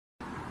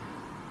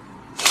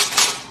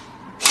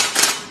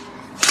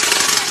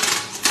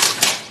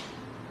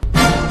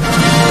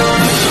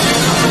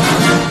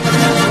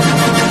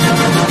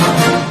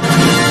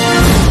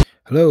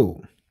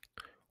Hello,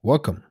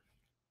 welcome,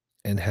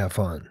 and have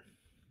fun.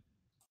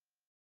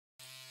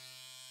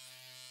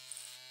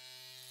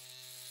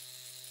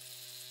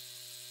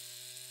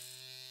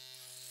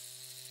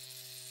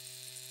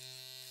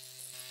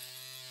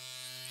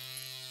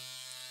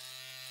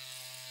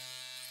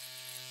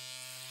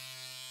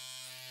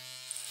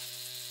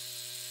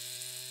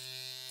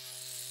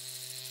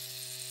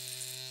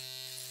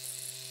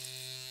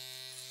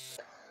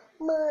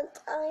 But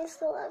I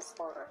still have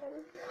slime.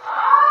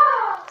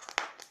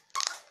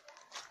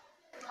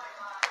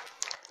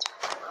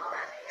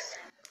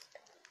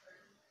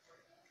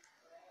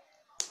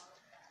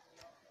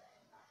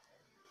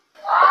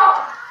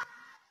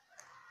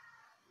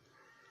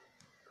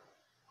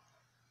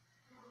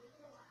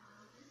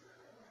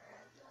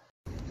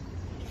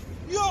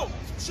 Yo,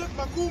 check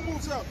my cool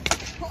moves out.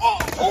 Oh!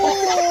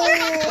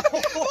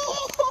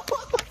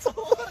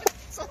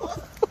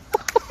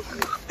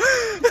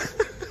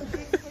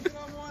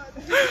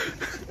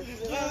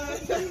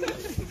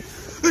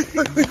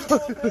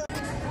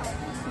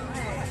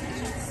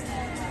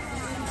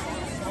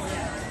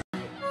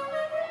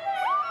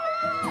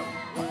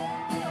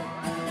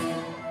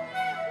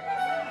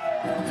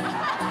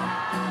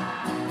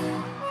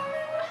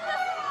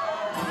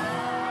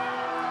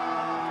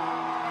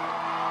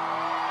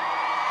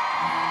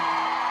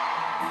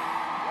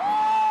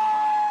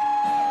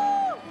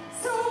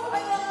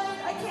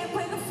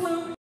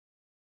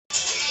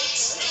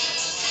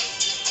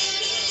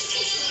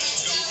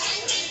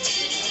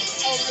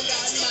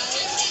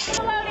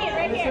 Nickelodeon,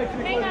 right here.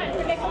 Hang on,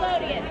 for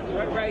Nickelodeon.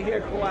 Right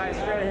here, Kawhi,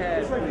 straight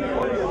ahead.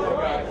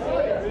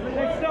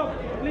 Next up,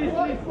 please,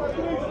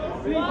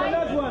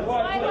 another one.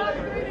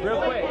 Real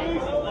quick.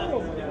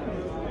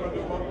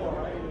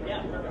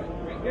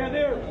 Yeah,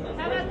 there.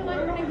 How about the one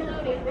for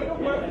Nickelodeon?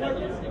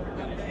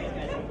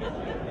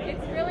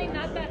 It's really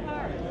not that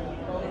hard.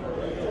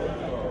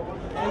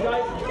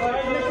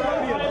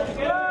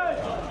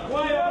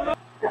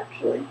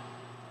 Actually.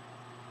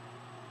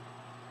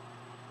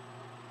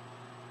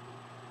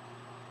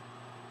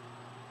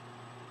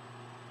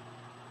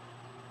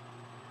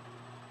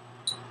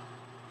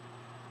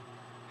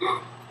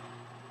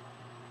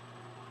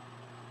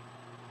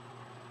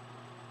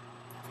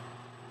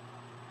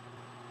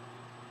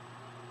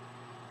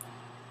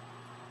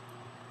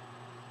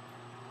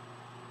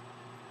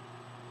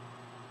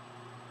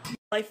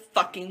 I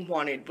fucking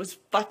wanted was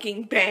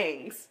fucking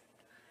bangs.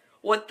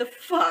 What the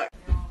fuck?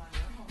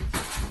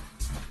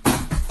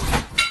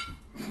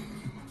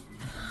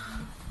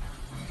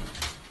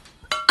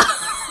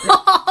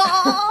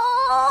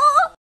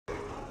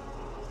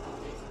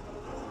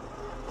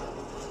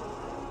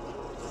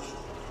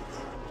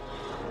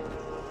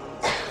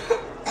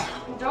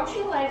 Don't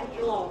you like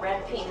your little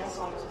red penis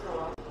on this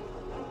pillow?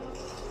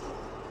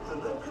 The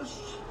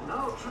locusts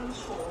now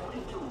transform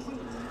into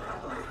winged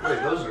apparitions.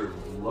 Wait, those are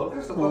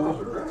locusts? I thought those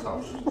were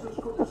grasshoppers.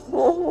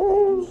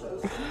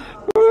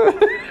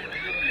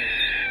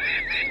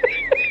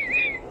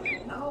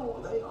 Now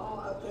they are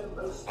at their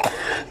most.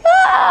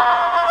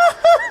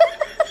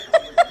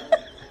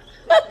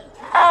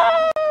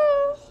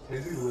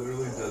 Casey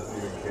literally doesn't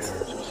even care.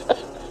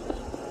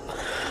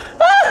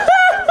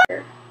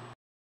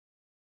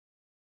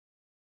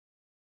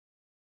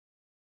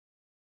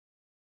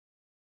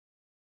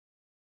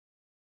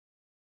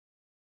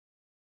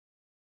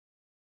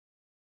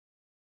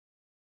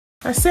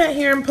 I sat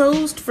here and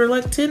posed for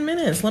like 10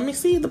 minutes. Let me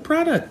see the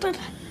product.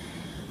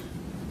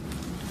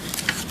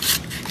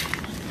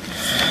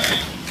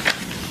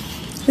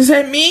 Is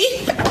that me?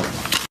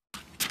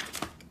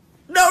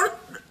 No,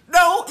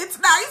 it's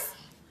nice.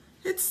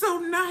 It's so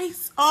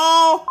nice.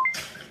 Oh,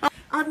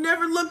 I've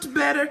never looked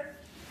better.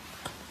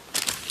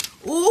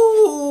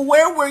 Ooh,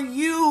 where were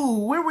you?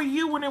 Where were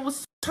you when it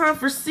was time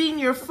for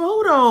senior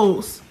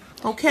photos?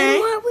 Okay.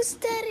 And why was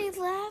Daddy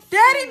laughing?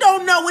 Daddy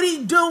don't know what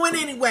he's doing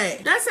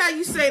anyway. That's how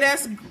you say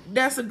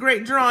that's a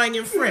great drawing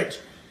in French.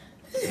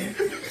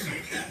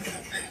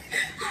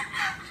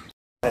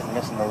 That's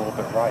missing a little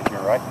bit right here,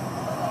 right?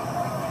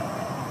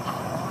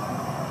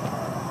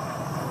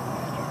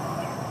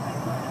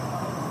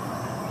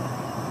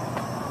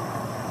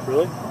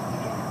 Really?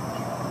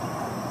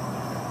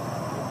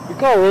 You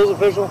call rules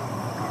official?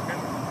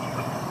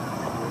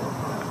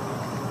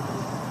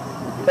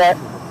 Okay.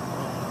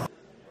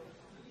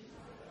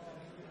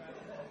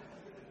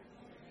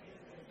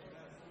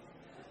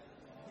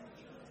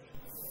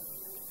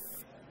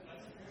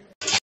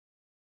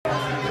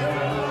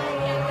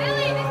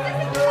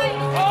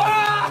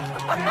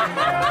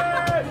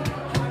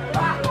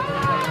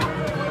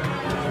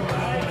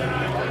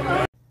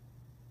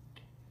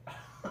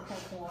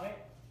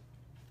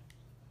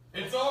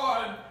 It's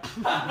on!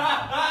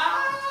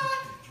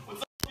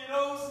 What's up,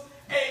 kiddos?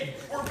 Hey,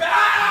 we're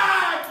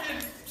back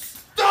in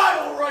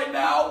style right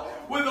now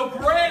with a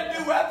brand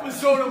new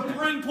episode of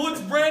Bryn puts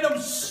random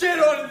shit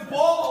on his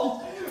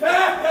balls.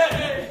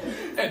 Hey!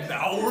 And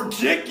now we're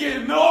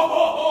kicking.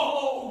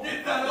 No!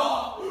 Get that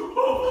off!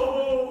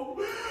 Oh!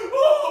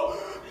 Oh!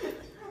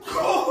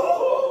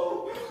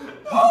 Oh!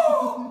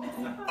 Oh!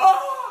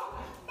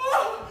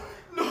 Oh!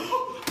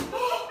 No!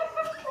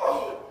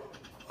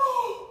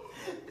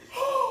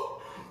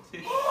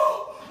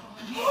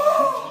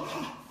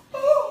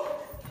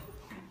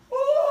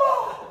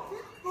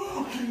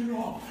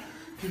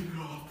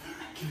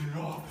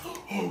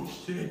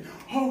 shit.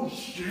 Oh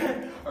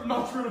shit. I'm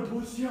not trying to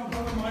pussy out, but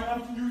I might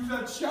have to use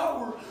that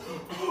shower.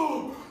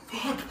 Oh,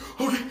 fuck.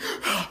 Okay.